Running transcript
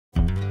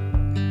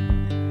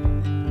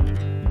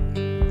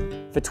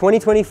For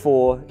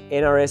 2024,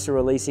 NRS are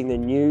releasing the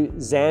new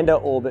Zander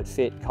Orbit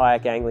Fit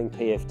Kayak Angling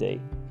PFD.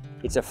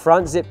 It's a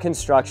front zip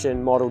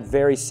construction modelled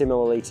very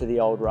similarly to the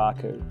old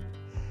Raku.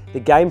 The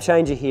game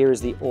changer here is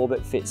the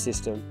Orbit Fit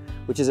System,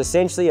 which is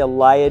essentially a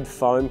layered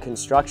foam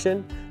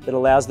construction that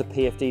allows the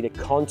PFD to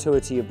contour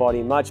to your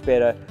body much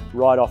better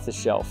right off the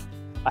shelf.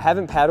 I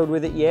haven't paddled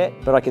with it yet,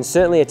 but I can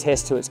certainly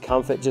attest to its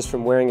comfort just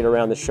from wearing it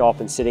around the shop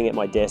and sitting at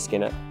my desk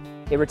in it.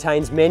 It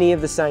retains many of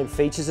the same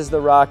features as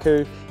the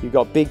Raku. You've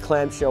got big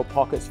clamshell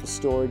pockets for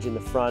storage in the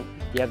front.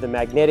 You have the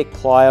magnetic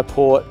plier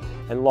port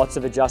and lots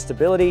of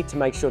adjustability to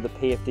make sure the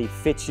PFD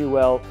fits you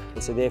well,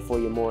 and so therefore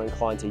you're more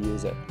inclined to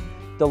use it.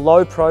 The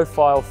low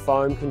profile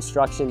foam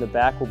construction in the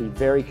back will be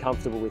very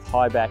comfortable with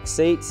high back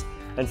seats,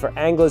 and for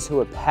anglers who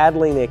are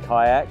paddling their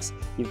kayaks,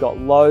 you've got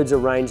loads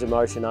of range of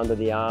motion under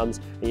the arms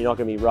and you're not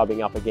going to be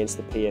rubbing up against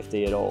the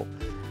PFD at all.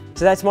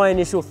 So that's my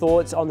initial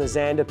thoughts on the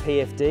Zander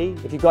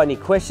PFD. If you've got any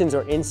questions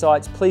or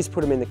insights, please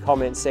put them in the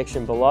comments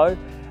section below.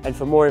 And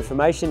for more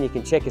information, you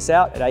can check us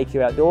out at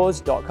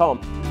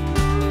aqoutdoors.com.